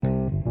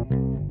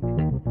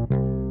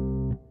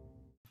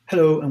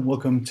Hello and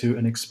welcome to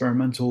an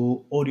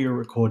experimental audio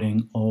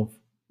recording of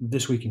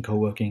This Week in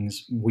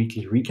Coworking's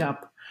weekly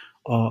recap.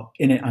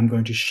 In it, I'm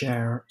going to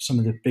share some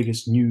of the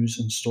biggest news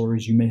and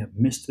stories you may have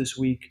missed this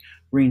week,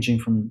 ranging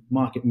from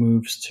market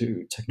moves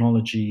to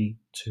technology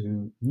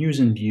to news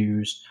and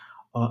views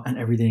and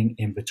everything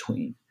in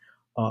between.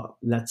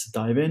 Let's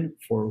dive in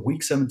for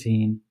week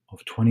 17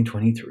 of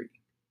 2023.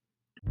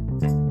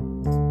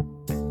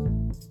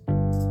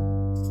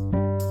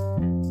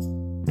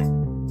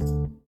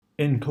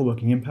 In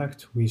Co-working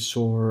Impact, we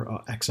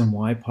saw X and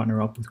Y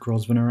partner up with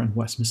Grosvenor and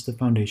Westminster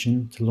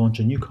Foundation to launch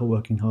a new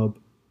co-working hub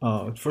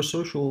for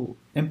social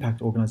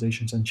impact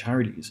organizations and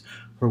charities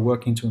who are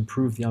working to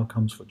improve the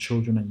outcomes for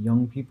children and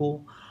young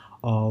people.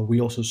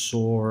 We also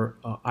saw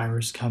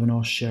Iris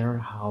Kavanagh share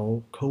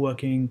how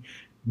co-working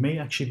may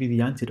actually be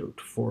the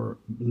antidote for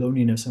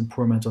loneliness and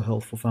poor mental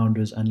health for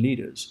founders and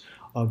leaders,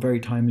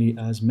 very timely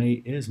as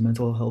May is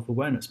Mental Health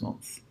Awareness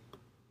Month.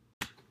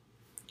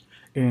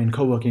 In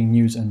co-working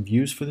news and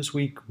views for this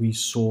week, we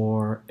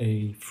saw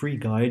a free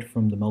guide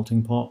from the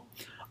Melting Pot,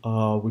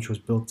 which was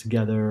built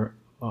together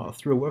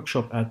through a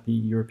workshop at the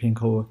European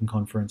Co-working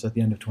Conference at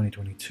the end of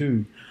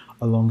 2022,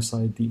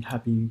 alongside the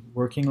Happy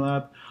Working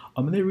Lab.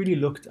 And they really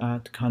looked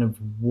at kind of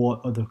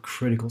what are the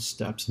critical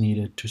steps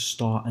needed to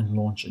start and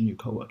launch a new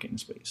co-working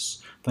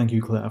space. Thank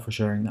you, Claire, for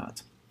sharing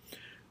that.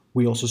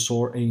 We also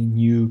saw a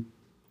new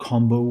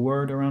combo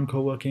word around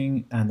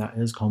co-working, and that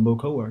is combo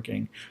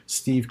co-working.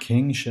 Steve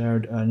King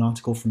shared an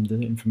article from The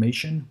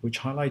Information which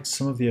highlights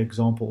some of the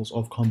examples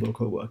of combo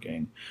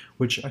co-working,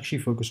 which actually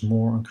focus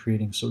more on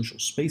creating social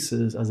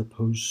spaces as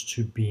opposed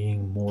to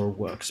being more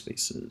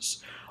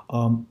workspaces.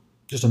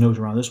 Just a note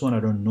around this one, I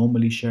don't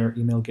normally share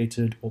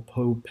email-gated or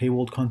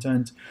paywalled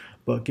content,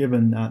 but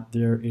given that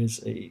there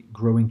is a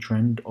growing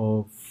trend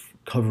of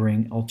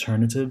covering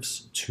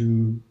alternatives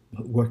to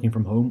working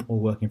from home or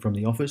working from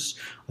the office,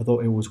 I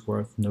thought it was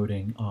worth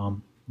noting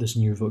this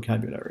new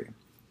vocabulary.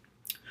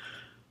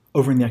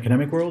 Over in the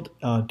academic world,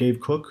 Dave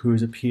Cook, who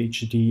is a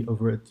PhD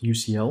over at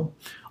UCL,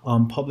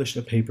 published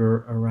a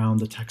paper around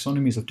the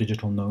taxonomies of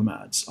digital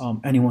nomads.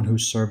 Anyone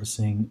who's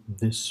servicing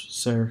this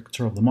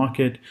sector of the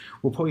market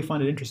will probably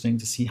find it interesting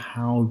to see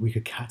how we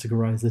could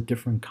categorize the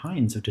different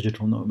kinds of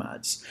digital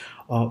nomads.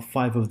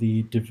 5 of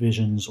the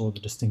divisions or the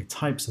distinct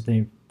types that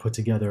they put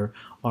together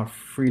are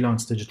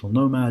freelance digital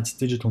nomad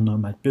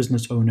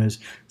business owners,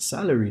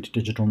 salaried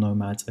digital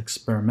nomads,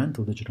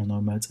 experimental digital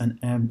nomads,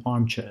 and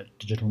armchair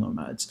digital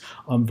nomads.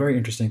 Very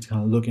interesting to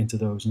kind of look into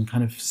those and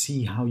kind of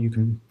see how you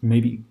can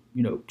maybe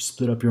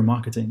split up your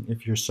marketing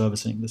if you're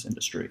servicing this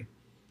industry.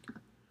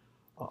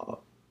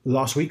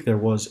 Last week there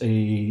was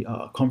a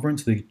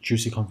conference, the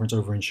Juicy Conference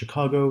over in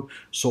Chicago.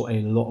 Saw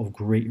a lot of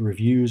great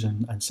reviews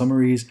and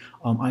summaries.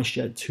 I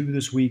shared 2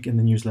 this week in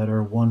the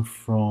newsletter, one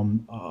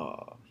from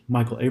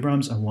Michael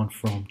Abrams and one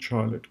from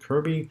Charlotte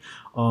Kirby.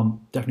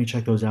 Definitely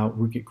check those out.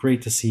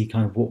 Great to see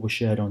kind of what was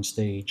shared on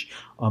stage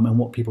and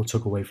what people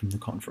took away from the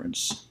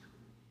conference.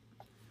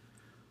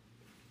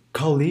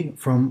 Carl Lee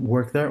from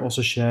work there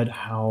also shared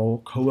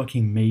how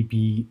co-working may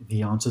be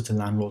the answer to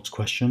landlords'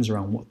 questions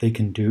around what they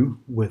can do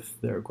with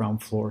their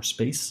ground floor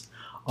space.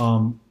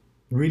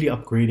 Really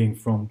upgrading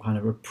from kind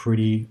of a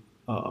pretty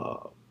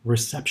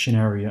reception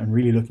area and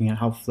really looking at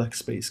how flex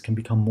space can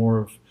become more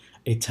of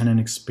a tenant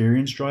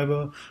experience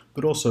driver,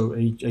 but also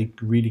a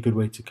really good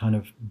way to kind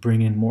of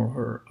bring in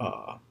more,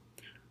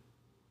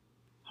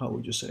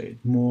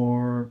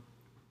 more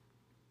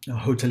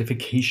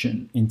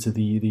hotelification into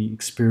the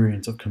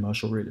experience of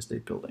commercial real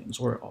estate buildings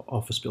or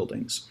office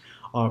buildings.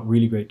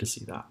 Really great to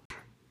see that.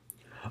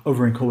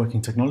 Over in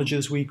co-working technology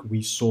this week,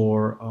 we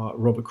saw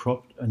Robert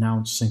Kropp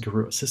announce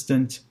Syncaroo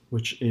Assistant,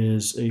 which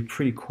is a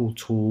pretty cool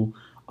tool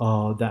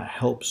that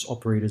helps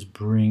operators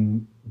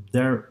bring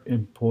their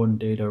important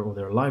data or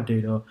their live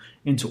data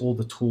into all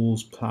the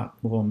tools,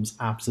 platforms,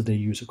 apps that they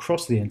use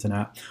across the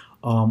internet.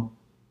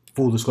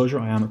 Full disclosure,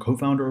 I am a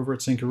co-founder over at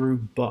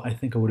Syncaroo, but I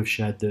think I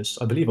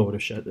believe I would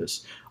have shared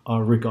this,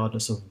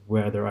 regardless of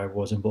whether I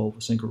was involved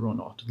with Syncaroo or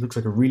not. It looks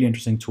like a really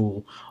interesting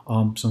tool,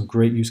 some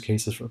great use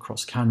cases for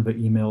across Canva,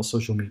 email,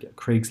 social media,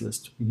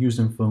 Craigslist, used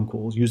in phone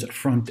calls, used at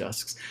front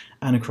desks,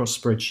 and across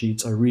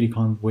spreadsheets. I really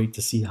can't wait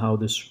to see how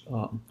this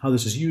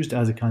is used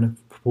as it kind of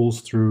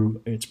pulls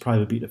through its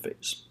private beta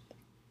phase.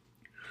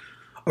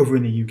 Over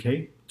in the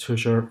UK,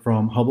 Tusha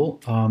from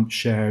Hubble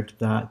shared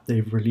that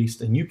they've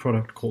released a new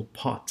product called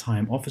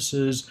Part-Time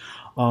Offices.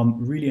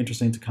 Really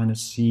interesting to kind of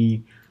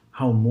see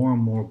how more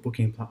and more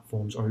booking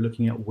platforms are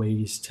looking at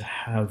ways to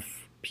have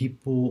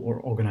people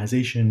or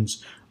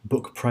organizations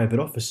book private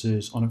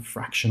offices on a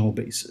fractional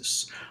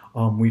basis.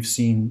 We've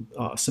seen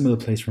a similar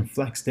place from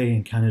FlexDay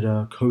in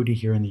Canada, Cody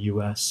here in the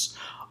US.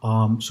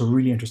 So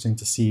really interesting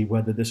to see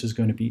whether this is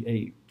going to be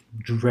a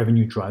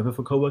revenue driver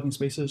for co-working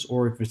spaces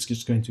or if it's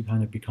just going to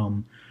kind of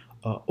become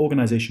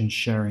organizations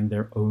sharing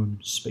their own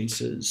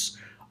spaces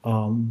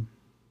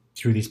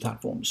through these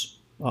platforms.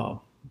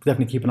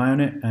 Definitely keep an eye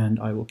on it, and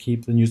I will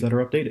keep the newsletter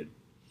updated.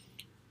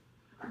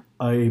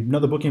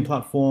 Another booking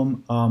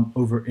platform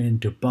over in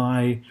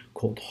Dubai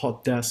called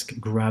Hotdesk,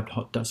 grabbed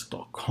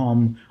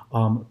hotdesk.com.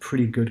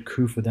 Pretty good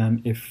coup for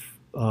them if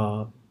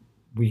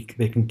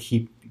they can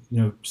keep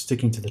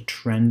sticking to the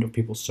trend of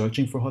people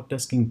searching for hot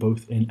desking,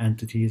 both in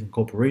entities and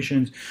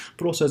corporations,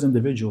 but also as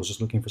individuals just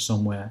looking for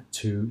somewhere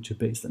to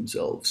base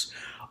themselves.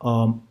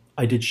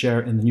 I did share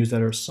in the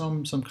newsletter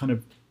some kind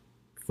of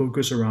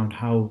focus around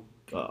how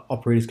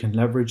operators can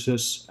leverage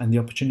this and the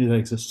opportunity that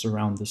exists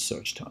around this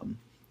search term.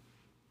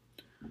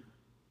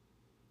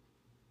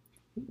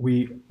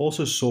 We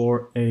also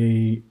saw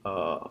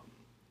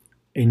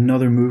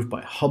another move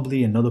by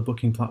Hubly, another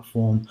booking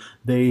platform.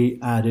 They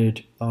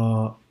added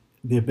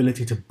the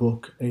ability to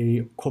book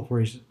a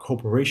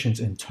corporation's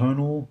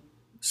internal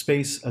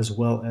space as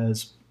well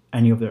as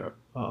any of their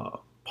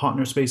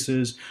partner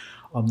spaces.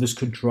 This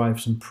could drive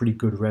some pretty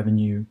good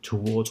revenue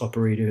towards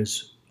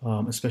operators,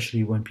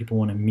 especially when people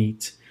want to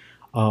meet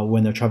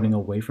when they're traveling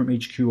away from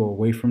HQ or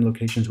away from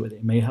locations where they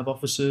may have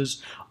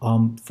offices.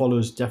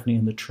 Follows definitely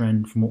in the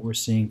trend from what we're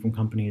seeing from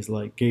companies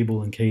like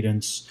Gable and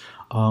Cadence,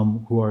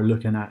 who are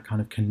looking at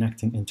kind of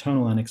connecting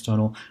internal and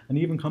external, and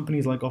even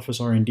companies like Office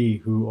R&D,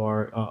 who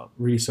are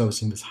really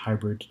servicing this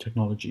hybrid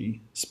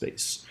technology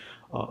space.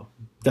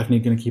 Definitely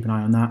going to keep an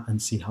eye on that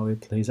and see how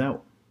it plays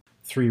out.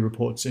 Three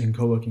reports in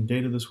co-working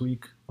data this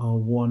week.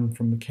 One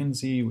from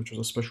McKinsey, which was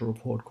a special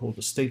report called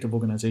The State of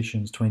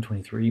Organizations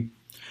 2023.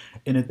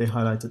 In it, they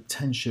highlighted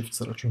 10 shifts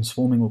that are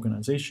transforming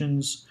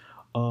organizations.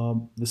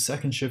 The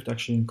second shift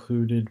actually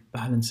included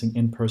balancing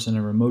in-person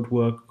and remote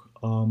work,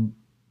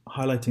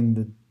 highlighting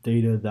the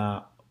data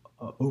that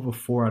over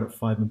 4 out of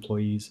 5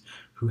 employees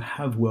who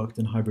have worked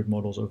in hybrid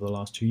models over the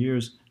last 2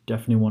 years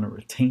definitely want to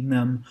retain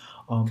them.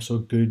 So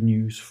good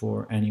news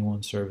for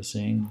anyone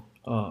servicing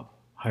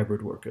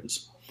hybrid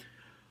workers.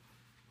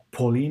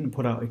 Pauline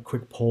put out a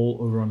quick poll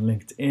over on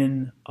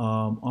LinkedIn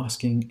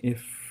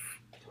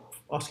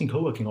asking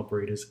co-working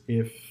operators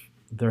if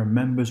their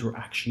members were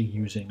actually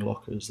using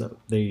lockers that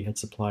they had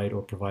supplied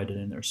or provided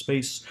in their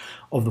space.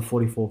 Of the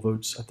 44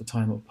 votes at the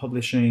time of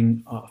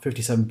publishing,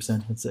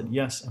 57% had said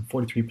yes and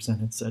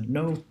 43% had said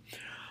no.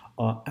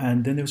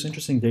 And then there was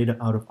interesting data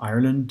out of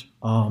Ireland,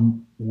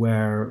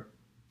 where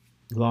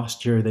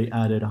last year they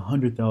added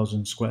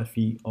 100,000 square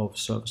feet of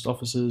serviced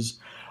offices.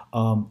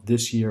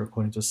 This year,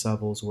 according to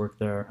Savills work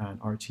there and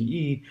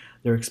RTE,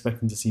 they're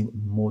expecting to see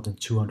more than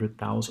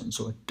 200,000,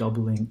 so a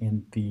doubling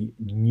in the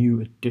new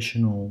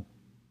additional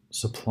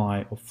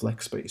supply of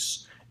flex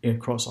space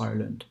across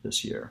Ireland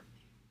this year.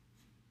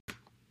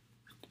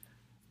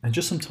 And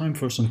just some time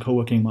for some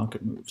co-working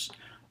market moves.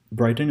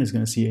 Brighton is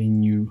going to see a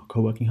new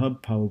co-working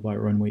hub powered by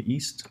Runway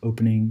East,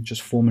 opening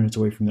just 4 minutes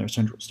away from their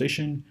central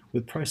station,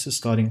 with prices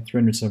starting at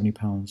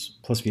 £370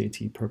 plus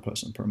VAT per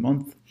person per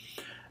month.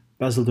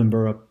 Basildon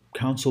Borough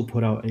Council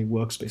put out a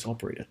workspace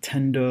operator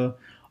tender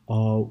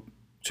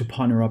to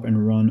partner up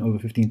and run over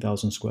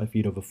 15,000 square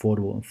feet of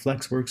affordable and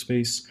flex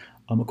workspace.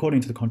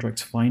 According to the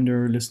contracts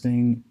finder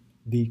listing,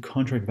 the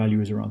contract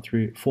value is around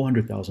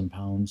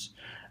 £400,000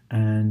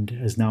 and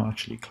has now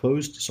actually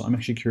closed. So I'm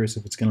actually curious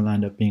if it's going to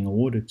land up being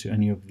awarded to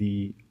any of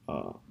the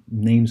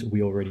names that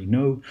we already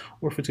know,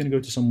 or if it's going to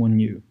go to someone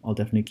new. I'll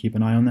definitely keep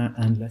an eye on that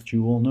and let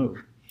you all know.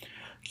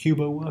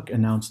 CuboWork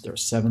announced their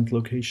 7th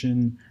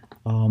location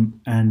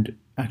and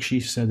actually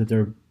said that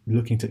they're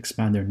looking to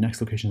expand. Their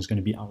next location is going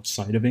to be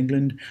outside of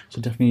England,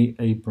 so definitely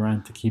a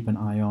brand to keep an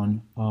eye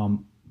on.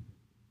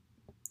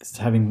 It's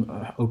having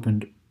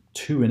opened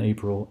 2 in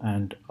April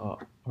and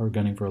are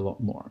gunning for a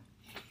lot more.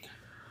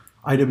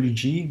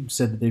 IWG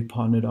said that they've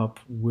partnered up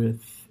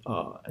with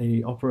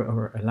a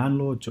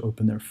landlord to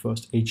open their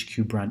first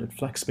HQ branded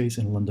flex space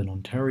in London,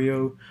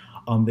 Ontario.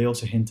 They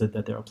also hinted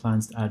that there are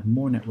plans to add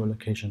more network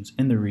locations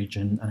in the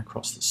region and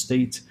across the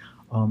state.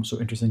 So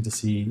interesting to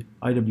see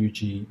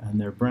IWG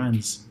and their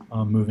brands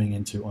moving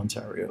into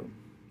Ontario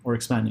or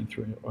expanding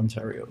through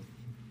Ontario.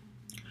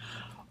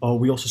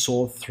 We also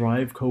saw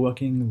Thrive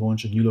Co-working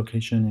launch a new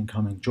location in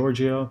Cumming,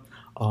 Georgia.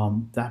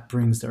 That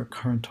brings their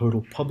current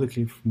total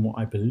publicly, from what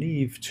I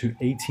believe, to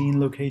 18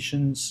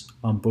 locations,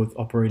 both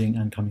operating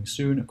and coming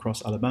soon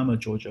across Alabama,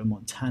 Georgia,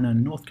 Montana,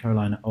 North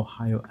Carolina,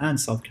 Ohio, and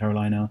South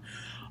Carolina.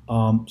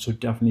 So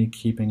definitely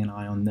keeping an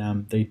eye on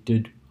them. They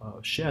did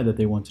share that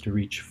they wanted to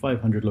reach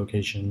 500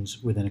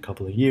 locations within a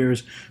couple of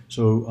years.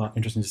 So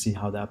interesting to see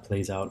how that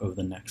plays out over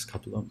the next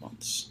couple of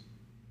months.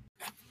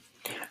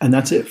 And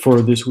that's it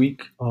for this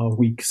week,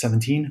 week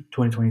 17,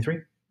 2023.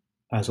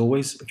 As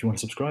always, if you want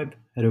to subscribe,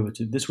 head over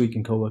to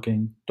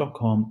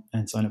thisweekincoworking.com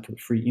and sign up for the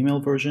free email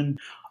version.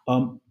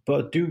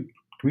 But do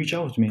reach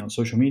out to me on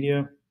social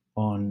media,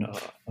 on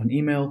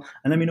email,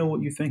 and let me know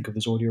what you think of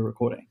this audio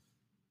recording.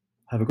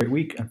 Have a great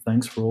week, and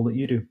thanks for all that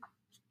you do.